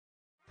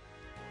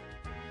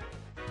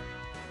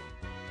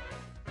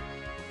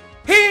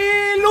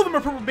Hello there,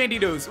 my Purple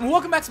Banditos, and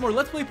welcome back to more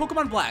Let's Play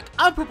Pokemon Black.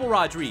 I'm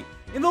PurpleRodri.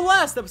 In the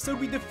last episode,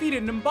 we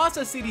defeated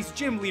Nimbasa City's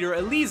gym leader,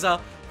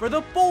 Elesa, for the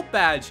Bolt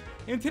Badge.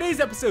 In today's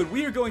episode,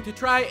 we are going to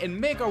try and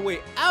make our way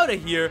out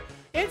of here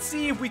and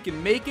see if we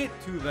can make it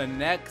to the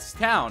next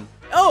town.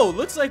 Oh,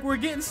 looks like we're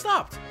getting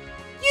stopped.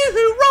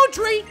 Yoo-hoo,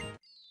 Rodri!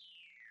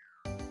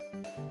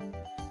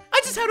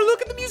 I just had a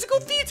look at the musical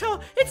theater.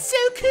 It's so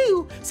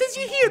cool. Since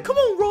you're here, come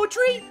on,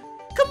 Rodri.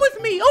 Come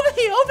with me. Over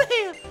here, over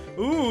here.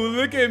 Ooh,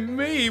 look at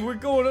me. We're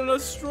going on a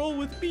stroll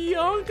with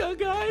Bianca,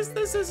 guys.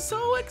 This is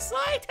so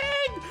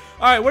exciting. All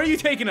right, where are you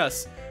taking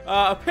us?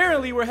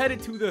 Apparently, we're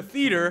headed to the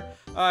theater.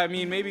 I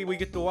mean, maybe we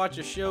get to watch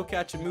a show,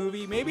 catch a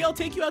movie. Maybe I'll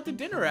take you out to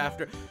dinner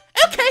after.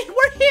 Okay,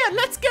 we're here.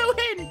 Let's go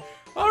in.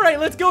 All right,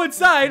 let's go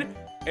inside.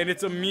 And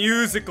it's a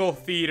musical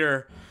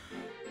theater.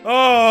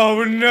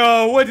 Oh,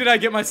 no. What did I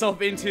get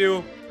myself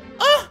into?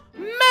 Oh,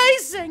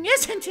 amazing,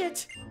 isn't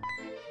it?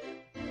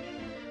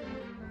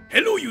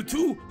 Hello, you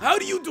two. How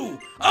do you do?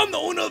 I'm the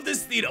owner of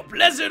this theater.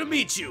 Pleasure to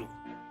meet you.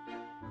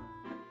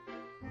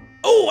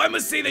 Oh, I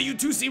must say that you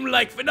two seem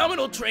like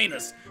phenomenal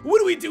trainers. What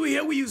do we do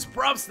here? We use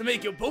props to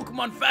make your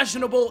Pokemon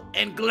fashionable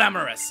and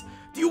glamorous.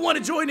 Do you want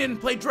to join in and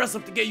play dress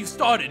up to get you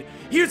started?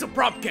 Here's a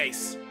prop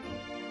case.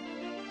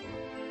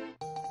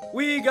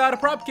 We got a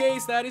prop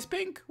case that is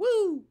pink.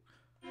 Woo!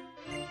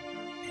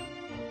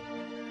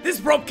 This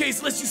prop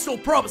case lets you store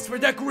props for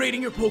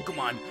decorating your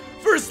Pokemon.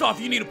 First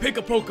off, you need to pick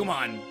a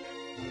Pokemon.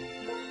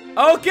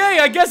 Okay,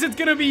 I guess it's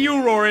gonna be you,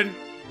 Roran.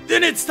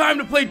 Then it's time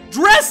to play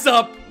dress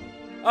up!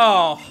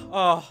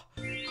 Oh.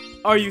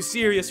 Are you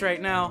serious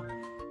right now?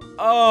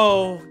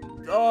 Oh,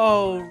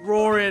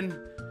 Roran.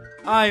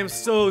 I am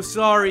so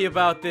sorry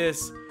about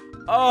this.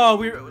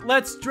 Oh,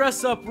 let's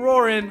dress up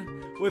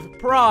Roran with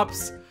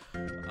props.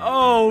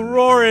 Oh,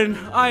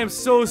 Roran, I am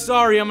so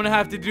sorry I'm gonna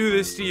have to do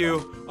this to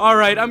you.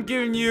 Alright, I'm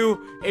giving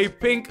you a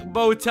pink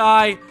bow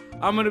tie.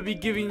 I'm gonna be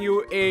giving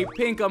you a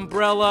pink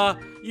umbrella.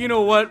 You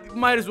know what?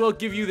 Might as well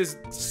give you this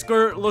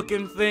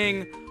skirt-looking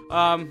thing.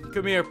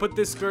 Come here, put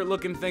this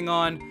skirt-looking thing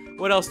on.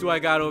 What else do I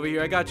got over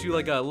here? I got you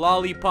like a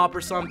lollipop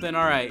or something.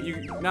 All right,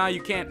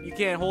 you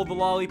can't hold the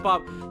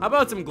lollipop. How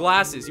about some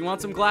glasses? You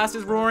want some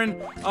glasses, Roran?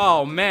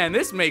 Oh man,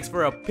 this makes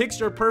for a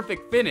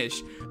picture-perfect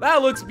finish.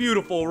 That looks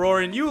beautiful,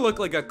 Roran. You look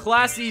like a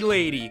classy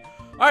lady.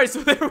 All right,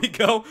 so there we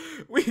go.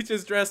 We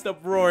just dressed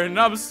up Roran.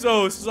 I'm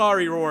so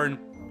sorry, Roran.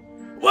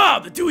 Wow,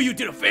 the two of you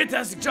did a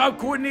fantastic job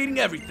coordinating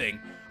everything.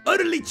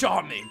 Utterly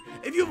charming.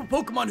 If you have a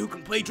Pokemon who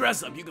can play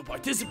dress up, you can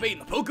participate in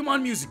the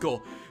Pokemon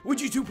musical.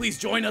 Would you two please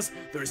join us?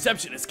 The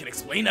receptionist can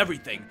explain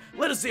everything.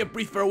 Let us say a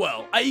brief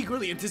farewell. I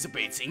eagerly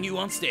anticipate seeing you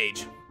on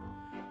stage.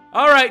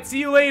 Alright, see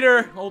you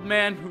later, old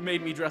man who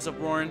made me dress up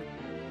Roran.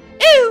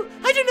 Ew,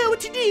 I don't know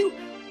what to do.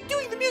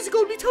 Doing the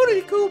musical would be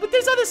totally cool, but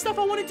there's other stuff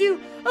I want to do.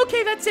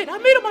 Okay, that's it. I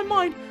made up my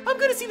mind. I'm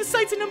gonna see the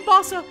sights in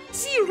Nimbasa.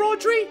 See you,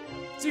 Rodri.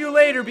 See you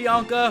later,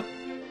 Bianca.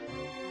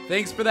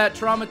 Thanks for that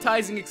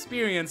traumatizing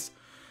experience,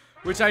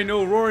 which I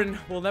know Roran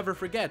will never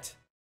forget.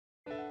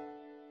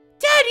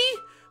 Daddy,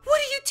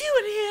 what are you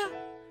doing here?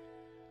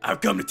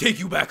 I've come to take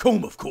you back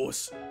home, of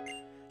course.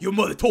 Your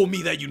mother told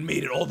me that you'd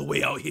made it all the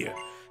way out here.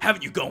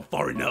 Haven't you gone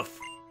far enough?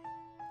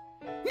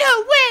 No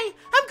way!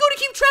 I'm going to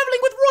keep traveling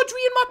with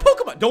Rodri and my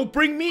Pokemon. Don't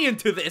bring me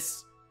into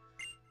this.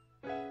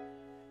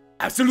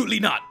 Absolutely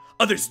not.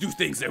 Others do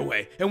things their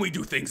way, and we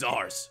do things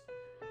ours.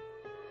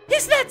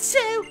 Is that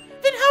so?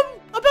 Then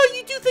how about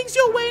you do things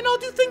your way and I'll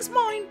do things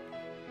mine?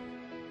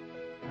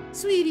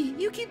 Sweetie,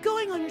 you keep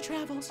going on your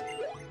travels.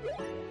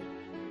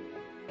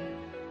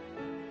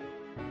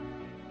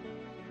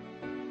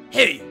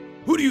 Hey,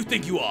 who do you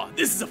think you are?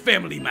 This is a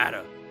family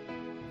matter.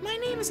 My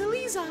name is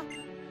Elesa.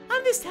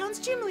 I'm this town's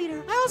gym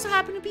leader. I also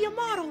happen to be a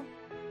model.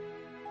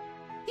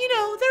 You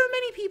know, there are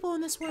many people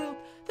in this world.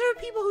 There are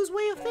people whose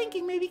way of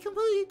thinking may be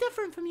completely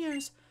different from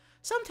yours.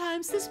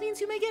 Sometimes this means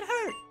you may get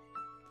hurt.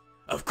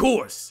 Of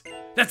course.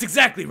 That's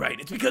exactly right.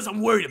 It's because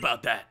I'm worried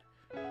about that.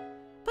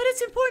 But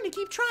it's important to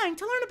keep trying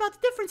to learn about the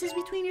differences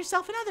between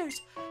yourself and others.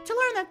 To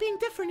learn that being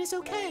different is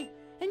okay.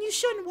 And you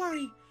shouldn't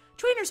worry.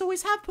 Trainers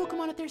always have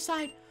Pokemon at their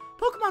side.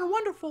 Pokemon are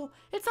wonderful.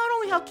 It's not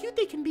only how cute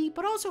they can be,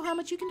 but also how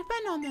much you can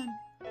depend on them.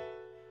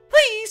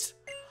 Please!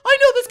 I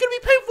know there's gonna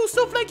be painful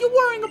stuff like you're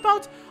worrying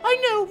about. I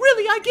know,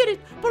 really, I get it.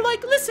 But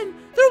like, listen,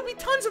 there will be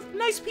tons of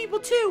nice people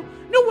too.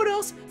 Know what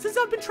else? Since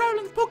I've been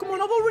traveling with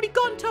Pokemon, I've already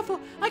gotten tougher.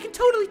 I can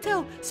totally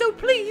tell. So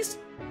please.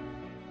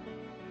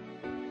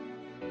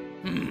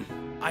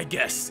 I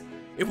guess.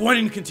 If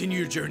wanting to continue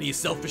your journey is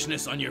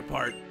selfishness on your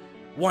part,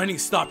 wanting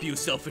to stop you is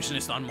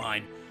selfishness on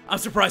mine. I'm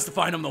surprised to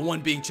find I'm the one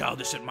being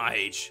childish at my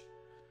age.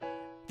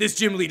 This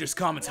gym leader's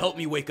comments helped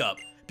me wake up.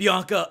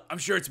 Bianca, I'm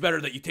sure it's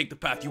better that you take the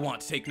path you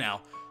want to take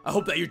now. I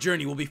hope that your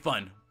journey will be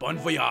fun. Bon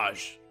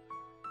voyage.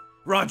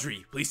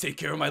 Rodri, please take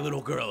care of my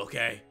little girl,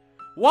 okay?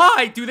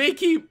 Why do they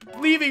keep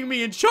leaving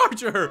me in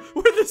charge of her?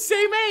 We're the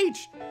same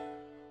age.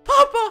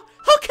 Papa,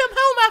 I'll come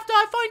home after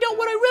I find out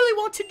what I really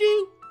want to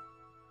do.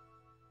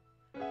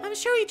 I'm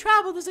sure he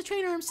traveled as a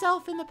trainer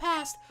himself in the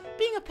past.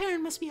 Being a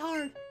parent must be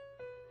hard.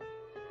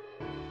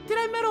 Did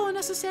I meddle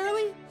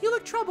unnecessarily? You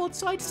look troubled,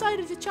 so I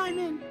decided to chime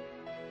in.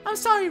 I'm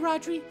sorry,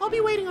 Rodri. I'll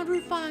be waiting on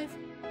Route 5.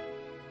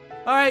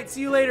 Alright,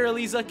 see you later,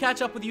 Elesa.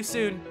 Catch up with you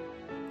soon.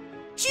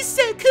 She's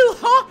so cool,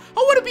 huh? I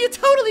want to be a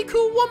totally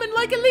cool woman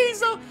like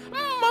Elesa.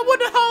 I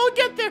wonder how I'll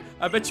get there.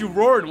 I bet you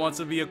Roran wants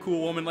to be a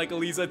cool woman like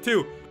Elesa,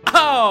 too.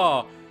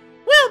 Oh!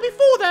 Well,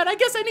 before that, I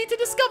guess I need to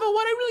discover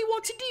what I really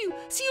want to do.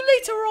 See you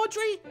later,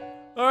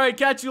 Rodri. Alright,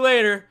 catch you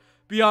later,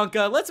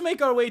 Bianca. Let's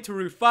make our way to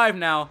Route 5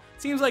 now.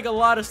 Seems like a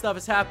lot of stuff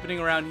is happening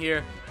around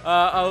here.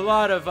 A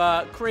lot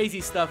of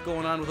crazy stuff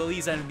going on with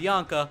Elesa and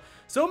Bianca.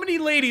 So many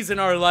ladies in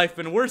our life,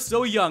 and we're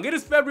so young. It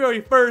is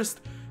February 1st,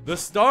 the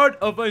start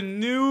of a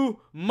new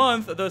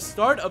month, the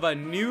start of a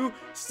new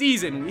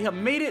season. We have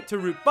made it to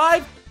Route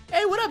 5.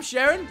 Hey, what up,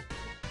 Cheren?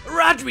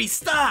 Rodri,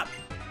 stop!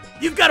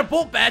 You've got a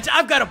bolt badge,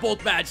 I've got a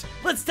bolt badge.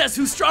 Let's test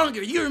who's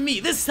stronger, you or me.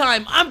 This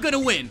time, I'm gonna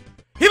win.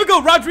 Here we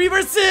go, Rodri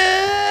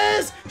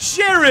versus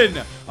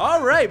Cheren.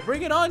 All right,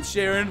 bring it on,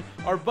 Cheren,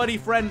 our buddy,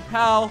 friend,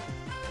 pal.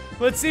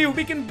 Let's see if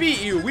we can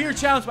beat you. We are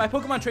challenged by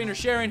Pokemon trainer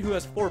Cheren, who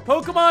has 4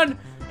 Pokemon.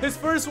 His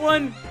first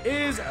one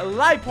is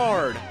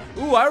Liepard.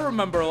 Ooh, I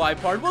remember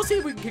Liepard. We'll see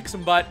if we can kick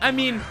some butt. I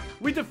mean,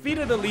 we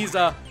defeated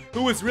Elesa,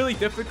 who was really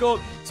difficult,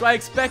 so I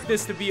expect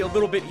this to be a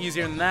little bit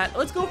easier than that.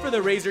 Let's go for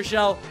the Razor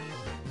Shell.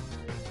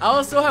 I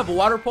also have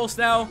Water Pulse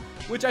now,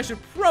 which I should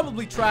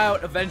probably try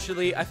out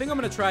eventually. I think I'm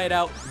going to try it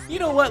out. You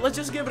know what? Let's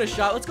just give it a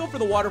shot. Let's go for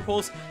the Water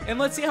Pulse, and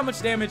let's see how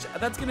much damage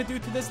that's going to do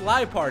to this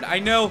Liepard. I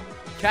know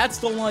cats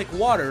don't like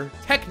water,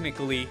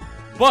 technically,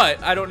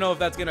 but I don't know if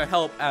that's going to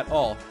help at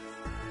all.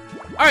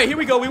 Alright, here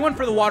we go. We went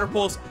for the Water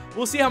Pulse.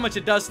 We'll see how much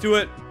it does to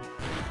it.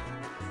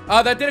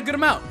 That did a good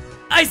amount.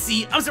 I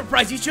see. I'm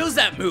surprised you chose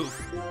that move.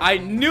 I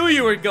knew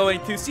you were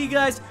going to. See,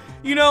 guys,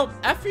 you know,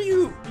 after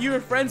you're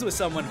friends with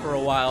someone for a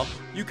while,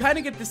 you kind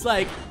of get this,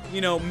 like,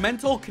 you know,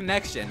 mental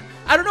connection.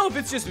 I don't know if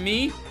it's just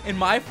me and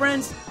my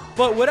friends,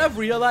 but what I've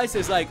realized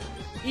is, like,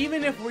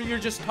 even if you're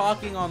just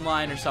talking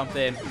online or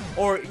something,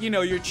 or, you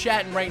know, you're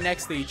chatting right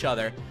next to each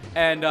other,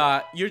 and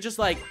you're just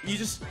like, you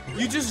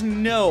just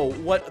know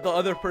what the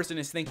other person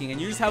is thinking, and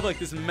you just have like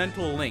this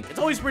mental link. It's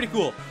always pretty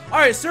cool.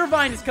 Alright,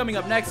 Servine is coming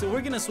up next, so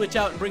we're gonna switch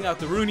out and bring out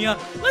Darunia.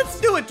 Let's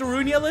do it,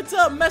 Darunia. Let's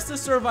mess the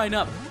Servine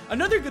up.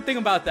 Another good thing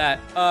about that,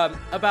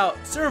 about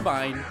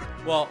Servine,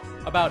 well,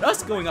 about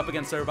us going up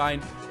against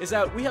Servine, is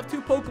that we have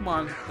 2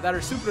 Pokemon that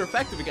are super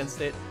effective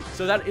against it,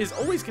 so that is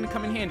always gonna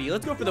come in handy.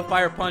 Let's go for the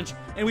Fire Punch,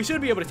 and we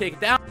should be able to take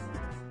it down.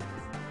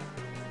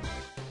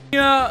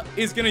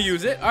 Is gonna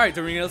use it. Alright,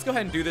 Darunia, let's go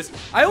ahead and do this.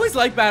 I always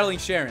like battling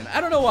Cheren. I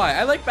don't know why.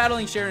 I like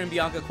battling Cheren and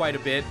Bianca quite a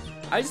bit.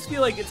 I just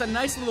feel like it's a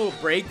nice little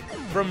break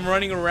from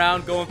running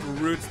around, going through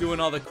routes, doing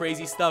all the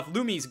crazy stuff.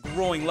 Lumi's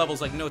growing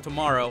levels like no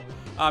tomorrow.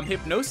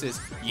 Hypnosis.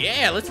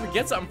 Yeah, let's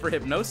get something for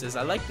Hypnosis.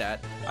 I like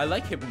that. I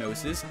like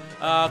Hypnosis.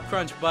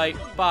 Crunch, Bite,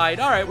 Bide.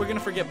 Alright, we're gonna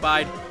forget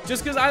Bide.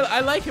 Just because I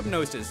like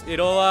Hypnosis.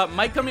 It'll,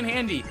 might come in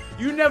handy.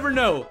 You never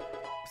know.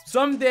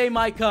 Someday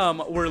might come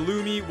where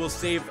Lumi will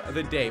save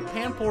the day.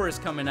 Panpour is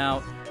coming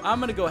out. I'm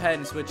going to go ahead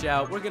and switch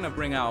out. We're going to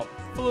bring out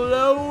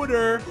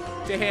Floater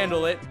to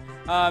handle it.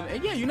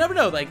 And yeah, you never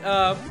know. Like,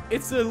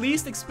 it's the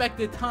least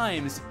expected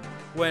times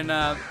when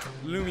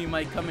Lumi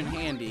might come in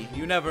handy.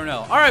 You never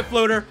know. All right,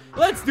 Floater,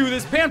 let's do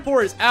this.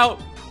 Panpour is out.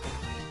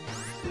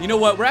 You know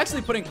what? We're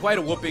actually putting quite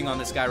a whooping on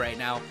this guy right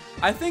now.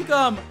 I think,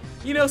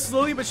 you know,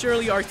 slowly but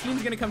surely, our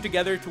team's going to come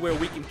together to where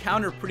we can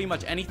counter pretty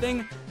much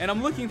anything, and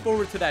I'm looking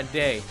forward to that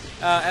day.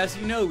 As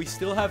you know, we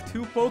still have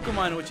 2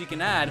 Pokemon which you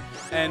can add,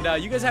 and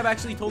you guys have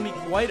actually told me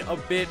quite a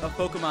bit of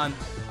Pokemon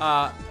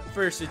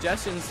for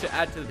suggestions to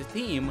add to the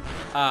team,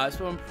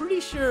 so I'm pretty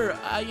sure,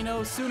 you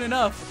know, soon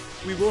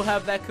enough, we will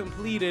have that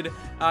completed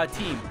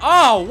team.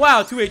 Oh,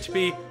 wow, 2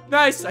 HP.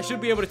 Nice. I should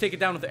be able to take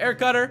it down with the Air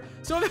Cutter.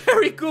 So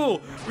very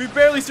cool. We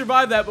barely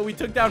survived that, but we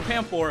took down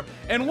Panpour.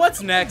 And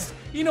what's next?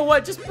 You know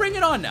what? Just bring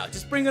it on now.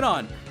 Just bring it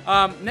on.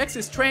 Next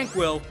is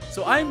Tranquil.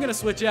 So I'm going to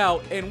switch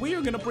out, and we are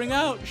going to bring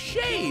out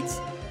Shades.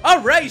 All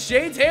right,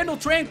 Shades, handle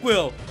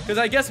Tranquil. Because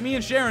I guess me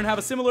and Cheren have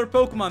a similar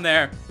Pokemon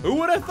there. Who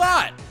would have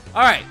thought?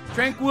 All right,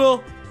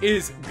 Tranquil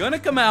is going to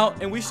come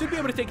out, and we should be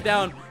able to take it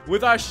down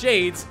with our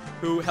Shades,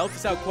 who helped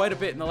us out quite a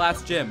bit in the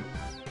last gym.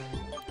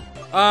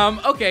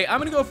 Okay, I'm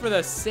gonna go for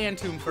the Sand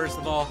Tomb first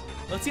of all.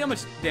 Let's see how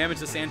much damage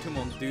the Sand Tomb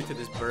will do to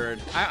this bird.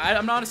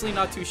 I'm honestly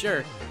not too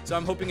sure, so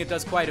I'm hoping it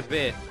does quite a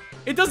bit.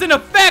 It doesn't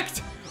affect!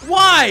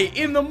 Why?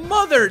 In the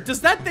mother,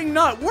 does that thing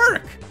not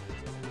work?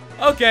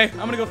 Okay, I'm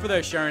gonna go for the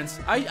Assurance.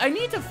 I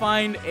need to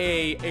find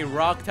a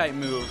rock type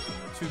move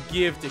to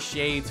give to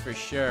Shades for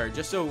sure,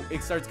 just so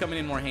it starts coming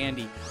in more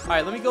handy.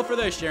 Alright, let me go for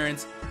the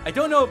Assurance. I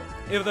don't know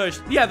if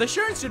the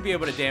Assurance should be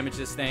able to damage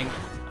this thing.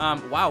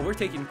 Wow, we're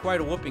taking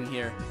quite a whooping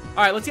here.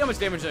 Alright, let's see how much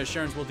damage the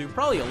Assurance will do.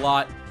 Probably a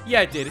lot.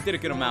 Yeah, it did. It did a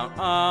good amount.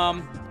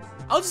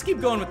 I'll just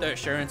keep going with the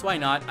Assurance. Why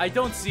not? I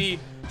don't see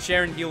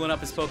Cheren healing up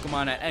his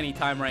Pokemon at any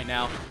time right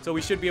now, so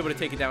we should be able to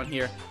take it down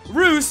here.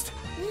 Roost!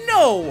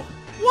 No!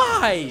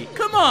 Why?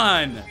 Come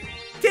on!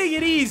 Take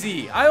it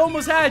easy. I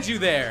almost had you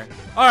there.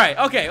 Alright,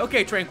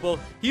 okay, Tranquil.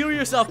 Heal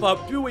yourself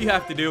up. Do what you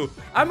have to do.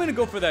 I'm going to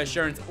go for the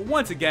Assurance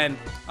once again.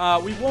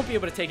 We won't be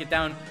able to take it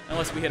down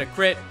unless we hit a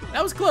crit.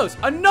 That was close.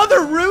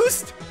 Another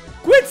Roost?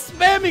 Quit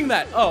spamming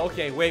that? Oh,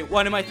 okay, wait,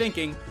 what am I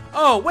thinking?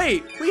 Oh,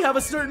 wait, we have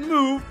a certain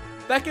move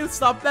that can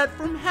stop that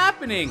from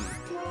happening.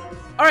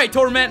 Alright,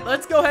 Torment,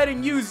 let's go ahead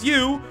and use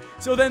you.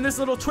 So then this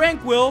little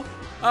Tranquil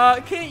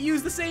can't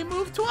use the same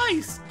move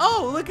twice.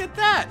 Oh, look at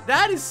that.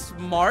 That is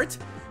smart.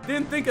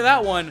 Didn't think of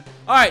that one.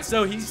 Alright,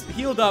 so he's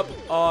healed up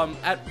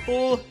at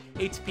full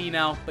HP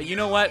now. But you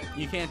know what?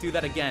 You can't do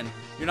that again.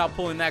 You're not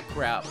pulling that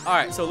crap.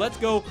 Alright, so let's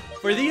go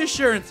for the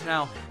insurance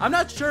now. I'm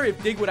not sure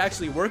if Dig would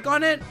actually work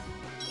on it.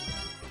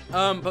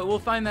 But we'll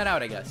find that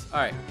out, I guess.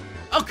 Alright.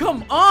 Oh,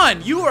 come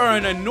on! You are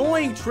an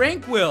annoying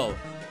Tranquil.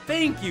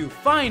 Thank you,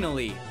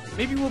 finally.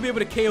 Maybe we'll be able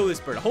to KO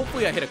this bird.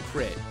 Hopefully I hit a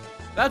crit.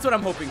 That's what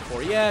I'm hoping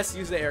for. Yes,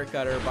 use the air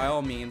cutter by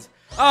all means.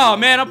 Oh,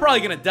 man, I'm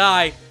probably gonna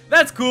die.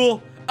 That's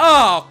cool.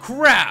 Oh,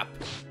 crap.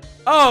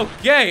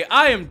 Okay,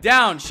 I am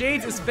down.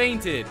 Shades is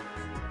fainted.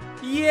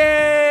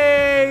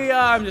 Yay!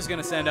 I'm just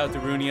gonna send out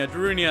Darunia.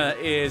 Darunia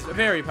is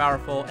very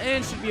powerful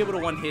and should be able to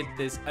one-hit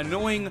this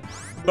annoying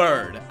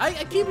bird. I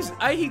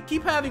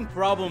keep having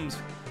problems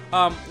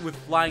with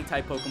flying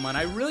type Pokemon.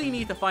 I really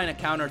need to find a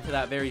counter to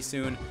that very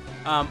soon.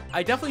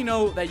 I definitely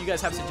know that you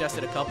guys have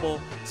suggested a couple,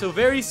 so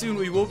very soon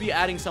we will be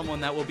adding someone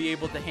that will be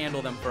able to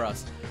handle them for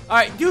us.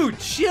 Alright, dude,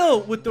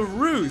 chill with the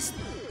roost.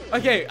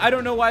 Okay, I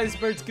don't know why this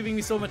bird's giving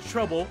me so much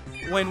trouble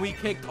when we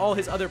kicked all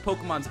his other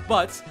Pokemon's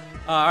butts.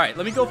 Alright,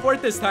 let me go for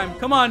it this time.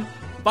 Come on,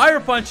 Fire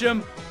Punch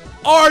him.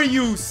 Are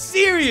you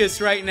serious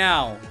right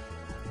now?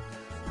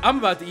 I'm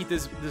about to eat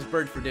this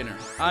bird for dinner.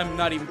 I'm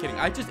not even kidding.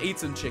 I just ate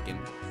some chicken.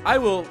 I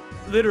will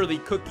literally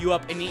cook you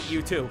up and eat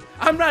you too.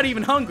 I'm not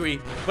even hungry,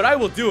 but I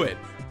will do it.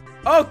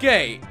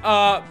 Okay,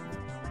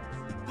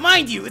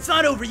 mind you, it's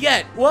not over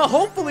yet. Well,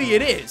 hopefully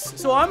it is.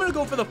 So I'm gonna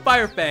go for the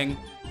Fire Fang.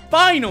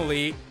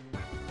 Finally.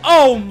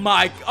 Oh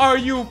my, are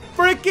you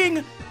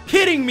freaking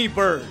kidding me,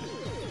 bird?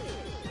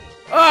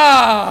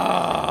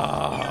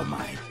 Oh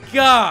my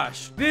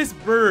gosh. This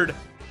bird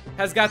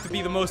has got to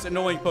be the most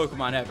annoying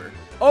Pokemon ever.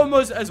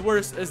 Almost as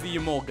worse as the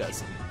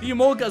Emolgas. The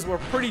Emolgas were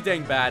pretty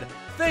dang bad.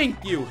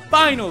 Thank you.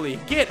 Finally,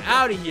 get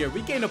out of here.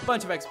 We gained a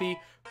bunch of XP.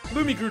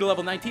 Lumi grew to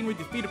level 19. We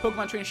defeated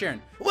Pokemon Trainer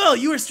Cheren. Well,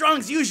 you were strong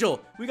as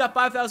usual. We got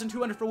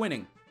 5,200 for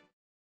winning.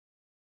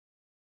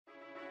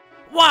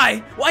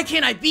 Why? Why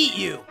can't I beat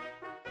you?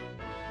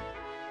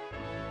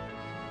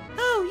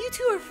 Oh, you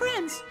two are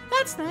friends.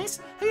 That's nice.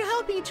 Are you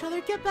helping each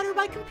other get better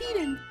by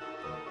competing?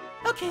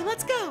 Okay,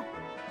 let's go.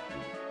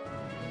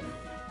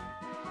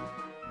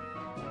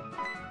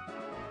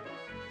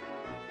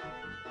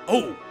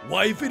 Oh,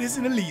 why if it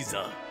isn't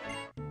Elesa?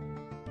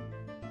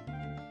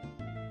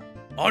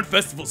 Aren't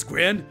festivals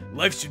grand?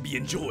 Life should be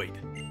enjoyed.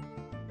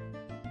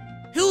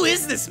 Who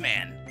is this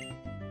man?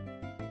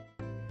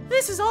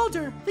 This is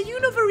Alder, the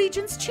Unova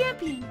region's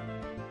champion.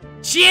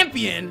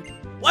 Champion?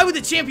 Why would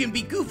the champion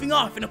be goofing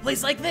off in a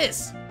place like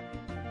this?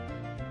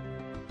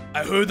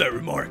 I heard that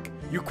remark.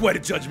 You're quite a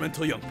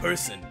judgmental young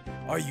person,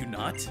 are you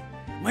not?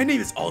 My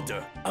name is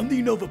Alder. I'm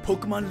the Unova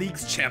Pokemon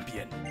League's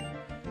champion.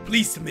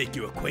 Pleased to make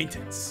your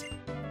acquaintance.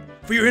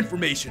 For your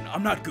information,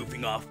 I'm not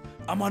goofing off.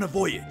 I'm on a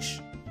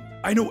voyage.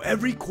 I know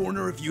every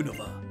corner of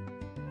Unova.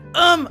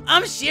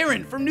 I'm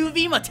Cheren from New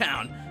Vima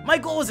Town. My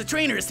goal as a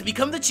trainer is to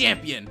become the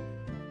champion.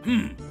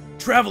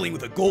 Traveling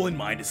with a goal in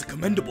mind is a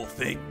commendable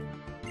thing.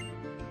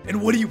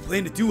 And what do you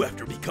plan to do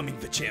after becoming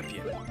the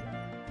champion?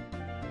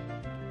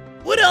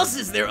 What else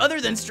is there other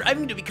than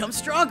striving to become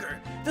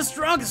stronger? The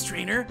strongest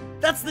trainer,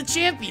 that's the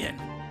champion.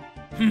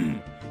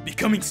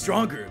 Becoming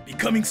stronger,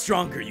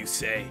 you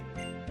say?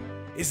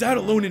 Is that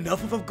alone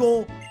enough of a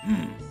goal?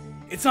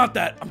 It's not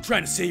that I'm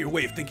trying to say your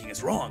way of thinking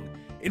is wrong.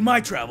 In my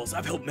travels,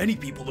 I've helped many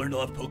people learn to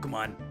love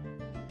Pokemon.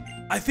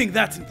 I think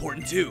that's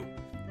important too.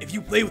 If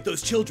you play with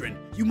those children,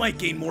 you might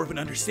gain more of an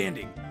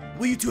understanding.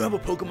 Will you two have a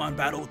Pokemon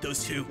battle with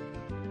those two?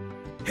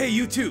 Hey,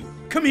 you two,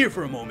 come here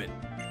for a moment.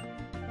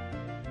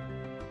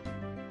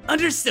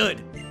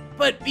 Understood.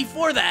 But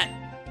before that...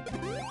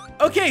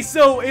 Okay,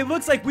 so it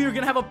looks like we are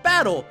gonna have a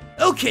battle.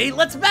 Okay,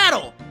 let's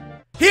battle!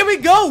 Here we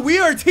go! We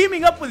are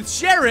teaming up with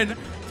Cheren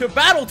to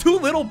battle two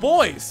little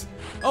boys.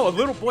 Oh, a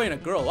little boy and a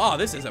girl. Oh,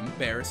 this is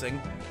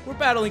embarrassing. We're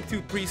battling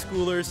two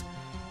preschoolers.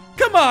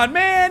 Come on,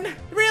 man!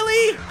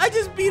 Really? I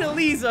just beat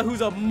Elesa,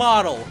 who's a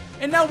model.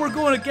 And now we're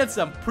going against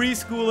some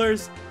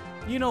preschoolers.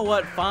 You know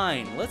what?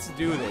 Fine. Let's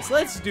do this.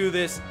 Let's do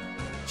this.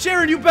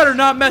 Cheren, you better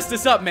not mess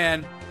this up,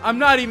 man. I'm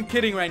not even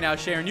kidding right now,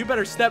 Cheren. You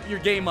better step your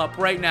game up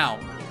right now.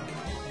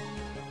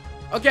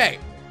 Okay.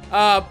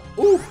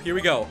 Here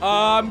we go.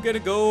 I'm gonna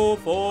go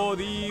for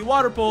the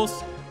Water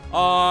Pulse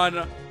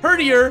on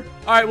Herdier.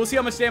 Alright, we'll see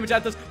how much damage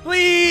that does.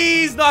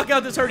 Please knock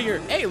out this Herdier.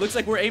 Hey, looks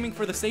like we're aiming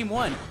for the same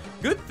one.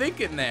 Good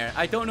thinking there.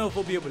 I don't know if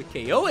we'll be able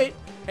to KO it.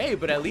 Hey,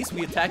 but at least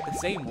we attacked the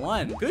same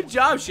one. Good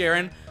job,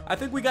 Cheren. I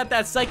think we got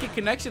that psychic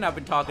connection I've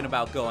been talking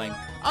about going.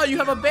 Oh, you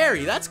have a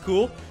berry. That's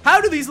cool.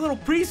 How do these little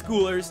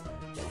preschoolers...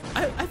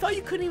 I thought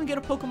you couldn't even get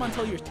a Pokemon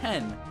until you're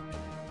 10.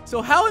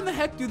 So how in the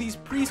heck do these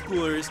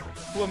preschoolers,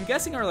 who I'm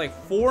guessing are like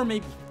 4,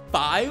 maybe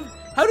 5?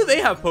 How do they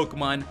have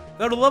Pokemon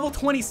that are level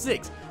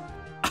 26?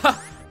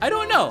 I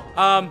don't know.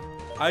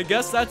 I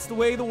guess that's the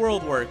way the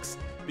world works.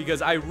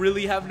 because I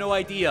really have no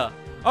idea.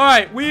 All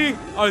right, we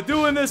are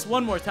doing this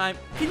one more time.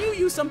 Can you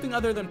use something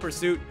other than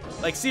Pursuit?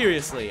 Like,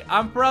 seriously,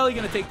 I'm probably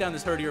going to take down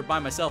this Herdier by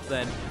myself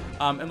then,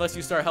 unless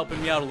you start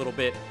helping me out a little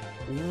bit.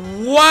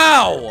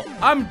 Wow,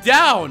 I'm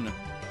down.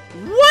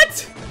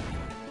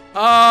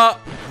 What?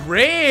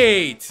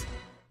 Great.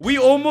 We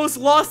almost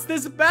lost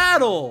this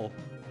battle.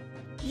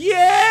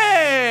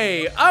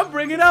 Yay! I'm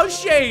bringing out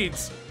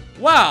Shades.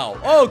 Wow,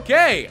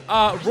 okay.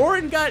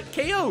 Roran got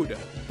KO'd.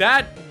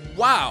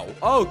 Wow,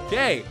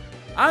 okay.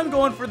 I'm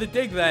going for the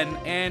dig then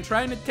and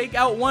trying to take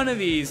out one of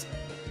these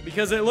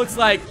because it looks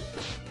like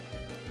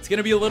it's going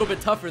to be a little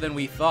bit tougher than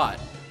we thought.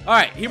 All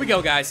right, here we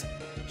go, guys.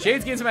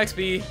 Shades gain some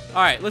XP.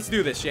 All right, let's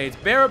do this, Shades.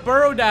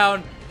 Burrow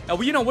down. Now,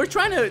 you know, we're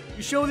trying to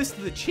show this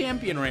to the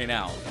champion right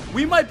now.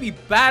 We might be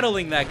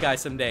battling that guy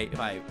someday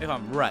if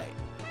I'm right.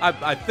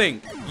 I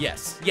think.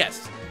 Yes.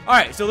 All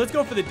right, so let's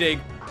go for the dig.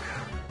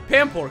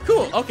 Pampor,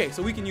 cool. Okay,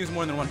 so we can use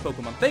more than one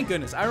Pokemon. Thank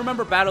goodness. I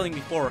remember battling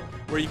before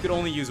where you could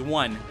only use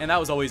one, and that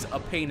was always a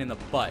pain in the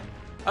butt.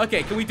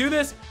 Okay, can we do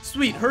this?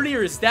 Sweet,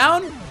 Herdier is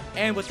down,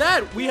 and with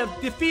that, we have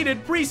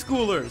defeated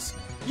preschoolers.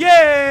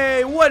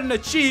 Yay! What an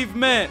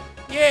achievement!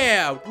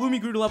 Yeah, Gloomy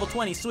grew to level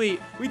 20,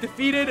 sweet. We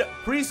defeated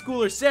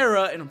preschooler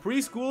Sarah and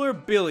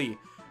preschooler Billy.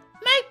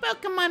 My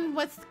Pokemon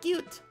was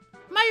cute.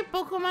 My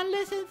Pokemon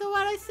listened to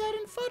what I said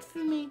and fought for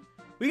me.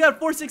 We got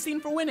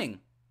 416 for winning.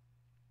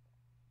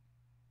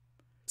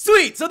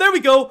 Sweet, so there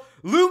we go.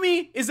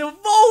 Lumi is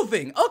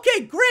evolving.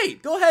 Okay,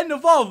 great. Go ahead and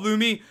evolve,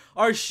 Lumi.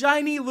 Our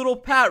shiny little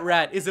Pat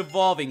Rat is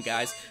evolving,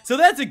 guys. So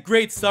that's a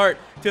great start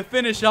to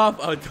finish off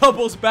a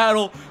doubles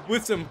battle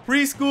with some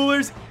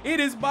preschoolers. It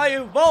is by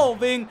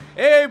evolving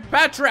a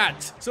Pat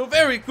Rat. So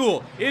very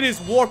cool. It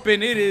is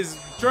warping. It is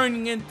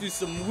turning into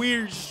some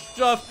weird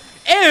stuff.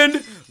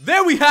 And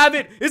there we have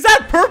it. Is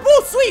that purple?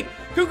 Sweet.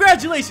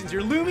 Congratulations.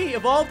 Your Lumi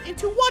evolved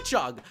into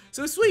Watchog.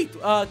 So sweet.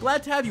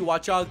 Glad to have you,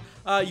 Watchog.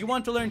 You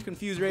want to learn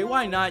Confuse Ray?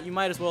 Why not? You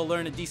might as well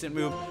learn a decent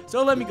move.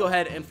 So let me go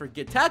ahead and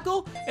forget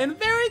Tackle. And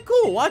very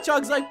cool.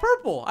 Watchog's like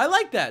purple. I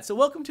like that. So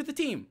welcome to the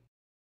team.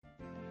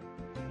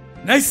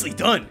 Nicely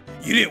done.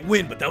 You didn't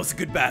win, but that was a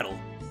good battle.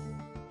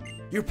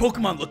 Your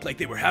Pokemon looked like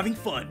they were having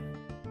fun.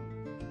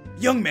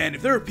 Young man,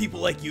 if there are people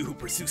like you who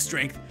pursue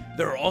strength,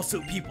 there are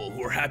also people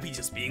who are happy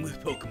just being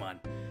with Pokemon.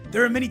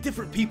 There are many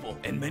different people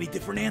and many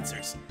different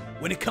answers.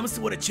 When it comes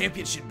to what a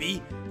champion should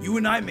be, you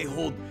and I may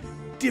hold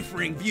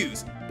differing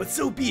views, but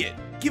so be it.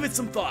 Give it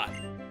some thought.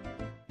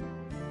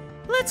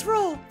 Let's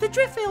roll. The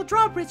Driftvale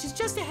drawbridge is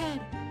just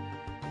ahead.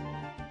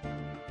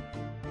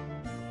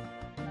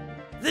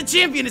 The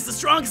champion is the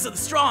strongest of the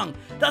strong.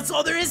 That's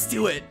all there is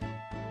to it.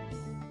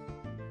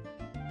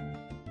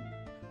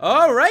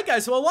 Alright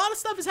guys, so a lot of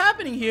stuff is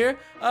happening here.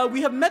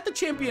 We have met the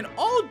champion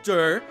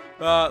Alder.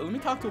 Let me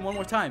talk to him one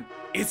more time.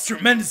 It's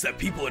tremendous that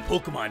people in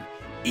Pokemon,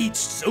 each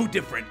so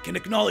different, can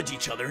acknowledge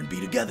each other and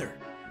be together.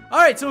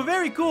 Alright, so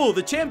very cool.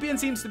 The champion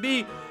seems to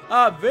be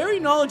very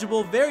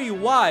knowledgeable, very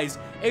wise,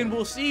 and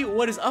we'll see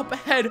what is up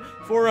ahead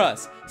for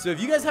us. So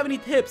if you guys have any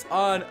tips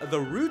on the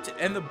route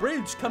and the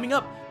bridge coming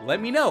up,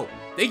 let me know.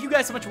 Thank you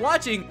guys so much for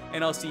watching,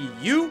 and I'll see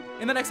you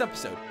in the next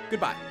episode.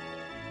 Goodbye.